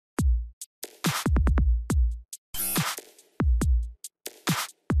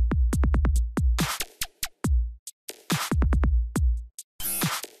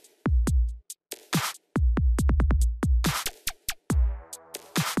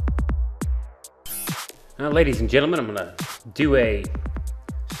Now, ladies and gentlemen, I'm going to do a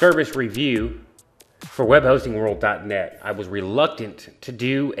service review for WebHostingWorld.net. I was reluctant to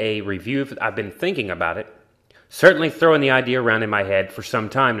do a review. I've been thinking about it, certainly throwing the idea around in my head for some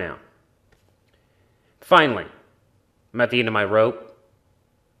time now. Finally, I'm at the end of my rope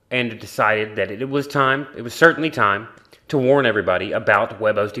and decided that it was certainly time to warn everybody about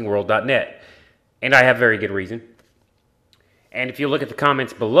WebHostingWorld.net. And I have very good reason. And if you look at the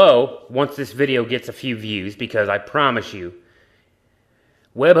comments below, once this video gets a few views, because I promise you,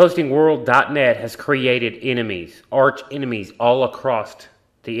 WebHostingWorld.net has created enemies, arch enemies all across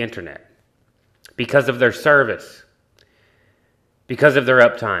the internet because of their service, because of their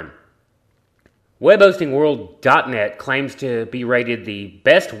uptime. WebHostingWorld.net claims to be rated the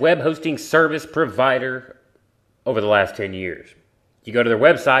best web hosting service provider over the last 10 years. You go to their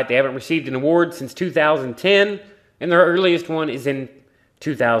website, they haven't received an award since 2010, and their earliest one is in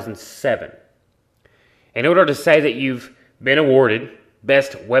 2007. In order to say that you've been awarded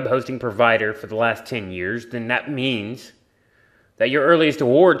best web hosting provider for the last 10 years, then that means that your earliest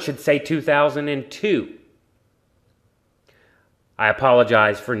award should say 2002. I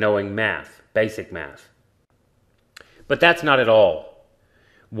apologize for knowing math, basic math. But that's not at all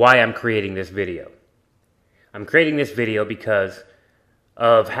why I'm creating this video. I'm creating this video because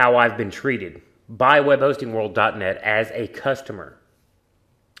of how I've been treated by WebHostingWorld.net as a customer.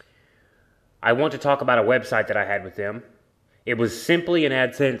 I want to talk about a website that I had with them. It was simply an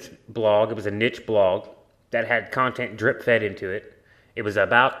AdSense blog. It was a niche blog that had content drip fed into it. It was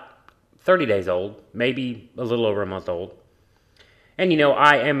about 30 days old, maybe a little over a month old. And you know,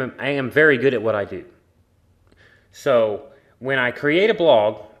 I am very good at what I do. So when I create a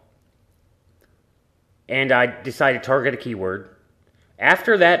blog and I decide to target a keyword,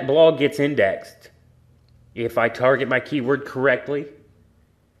 after that blog gets indexed, if I target my keyword correctly,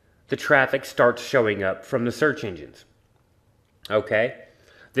 the traffic starts showing up from the search engines. Okay?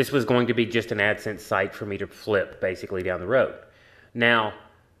 This was going to be just an AdSense site for me to flip basically down the road. Now,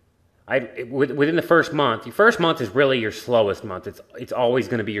 within the first month, your first month is really your slowest month. It's always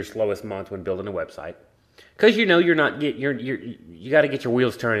going to be your slowest month when building a website. Because you know you got to get your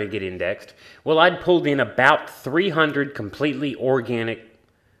wheels turning to get indexed. Well, I'd pulled in about 300 completely organic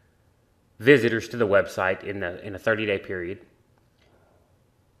visitors to the website in a 30-day period.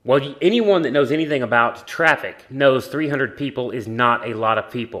 Well, anyone that knows anything about traffic knows 300 people is not a lot of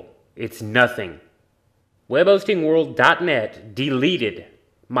people. It's nothing. WebHostingWorld.net deleted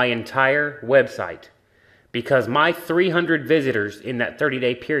my entire website because my 300 visitors in that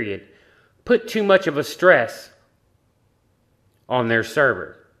 30-day period put too much of a stress on their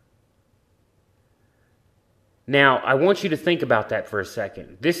server. Now, I want you to think about that for a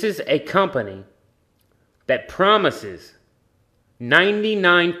second. This is a company that promises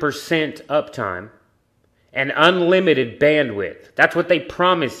 99% uptime and unlimited bandwidth. That's what they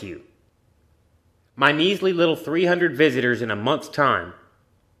promise you. My measly little 300 visitors in a month's time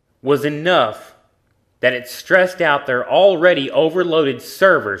was enough that it stressed out their already overloaded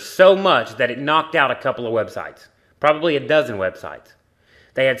servers so much that it knocked out a couple of websites. Probably a dozen websites.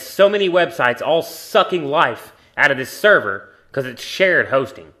 They had so many websites all sucking life out of this server because it's shared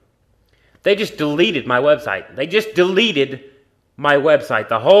hosting. They just deleted my website. They just deleted my website.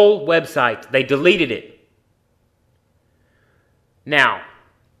 The whole website. They deleted it. Now,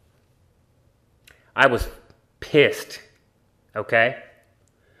 I was pissed. Okay?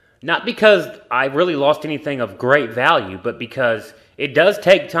 Not because I really lost anything of great value, but because it does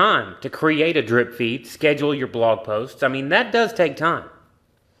take time to create a drip feed, schedule your blog posts. I mean, that does take time.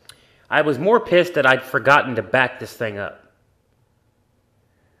 I was more pissed that I'd forgotten to back this thing up.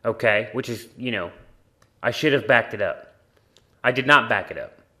 Okay, which is, you know, I should have backed it up. I did not back it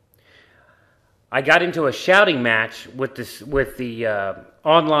up. I got into a shouting match with the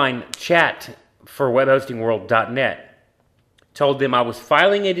online chat for WebHostingWorld.net. Told them I was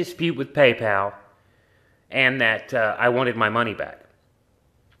filing a dispute with PayPal and that I wanted my money back.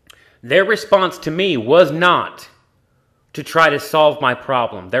 Their response to me was not to try to solve my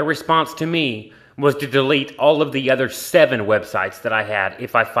problem. Their response to me was to delete all of the other 7 websites that I had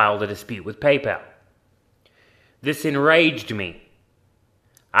if I filed a dispute with PayPal. This enraged me.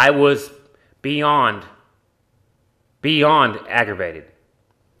 I was beyond aggravated.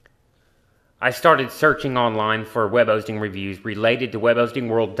 I started searching online for web hosting reviews related to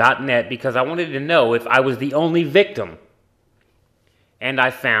WebHostingWorld.net because I wanted to know if I was the only victim. And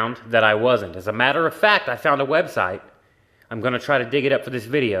I found that I wasn't. As a matter of fact, I found a website. I'm going to try to dig it up for this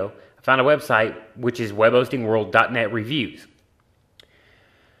video. I found a website which is WebHostingWorld.net reviews.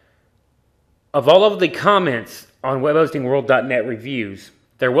 Of all of the comments on WebHostingWorld.net reviews,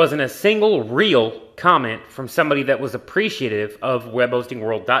 There wasn't a single real comment from somebody that was appreciative of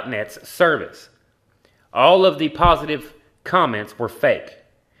WebHostingWorld.net's service. All of the positive comments were fake,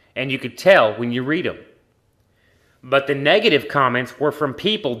 and you could tell when you read them. But the negative comments were from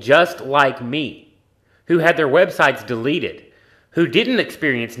people just like me, who had their websites deleted, who didn't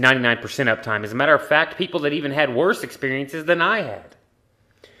experience 99% uptime. As a matter of fact, people that even had worse experiences than I had.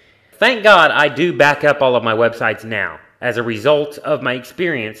 Thank God I do back up all of my websites now as a result of my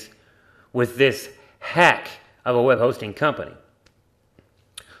experience with this hack of a web hosting company.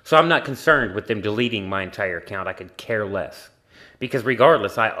 So I'm not concerned with them deleting my entire account. I could care less. Because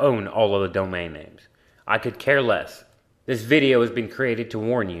regardless, I own all of the domain names. I could care less. This video has been created to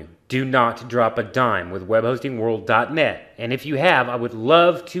warn you. Do not drop a dime with WebHostingWorld.net. And if you have, I would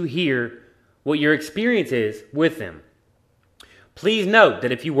love to hear what your experience is with them. Please note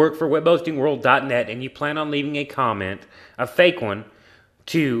that if you work for WebHostingWorld.net and you plan on leaving a comment, a fake one,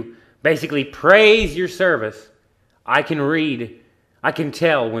 to basically praise your service, I can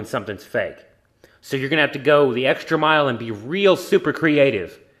tell when something's fake. So you're going to have to go the extra mile and be real super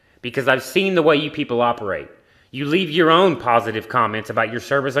creative, because I've seen the way you people operate. You leave your own positive comments about your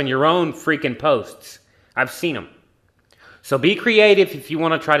service on your own freaking posts. I've seen them. So be creative if you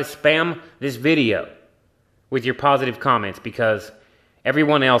want to try to spam this video with your positive comments, because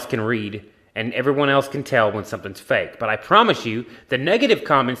everyone else can read and everyone else can tell when something's fake. But I promise you, the negative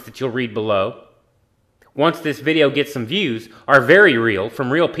comments that you'll read below, once this video gets some views, are very real,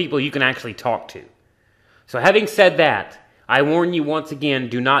 from real people you can actually talk to. So having said that, I warn you once again,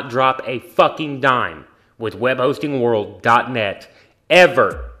 do not drop a fucking dime with WebHostingWorld.net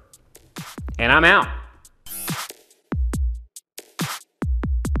ever. And I'm out.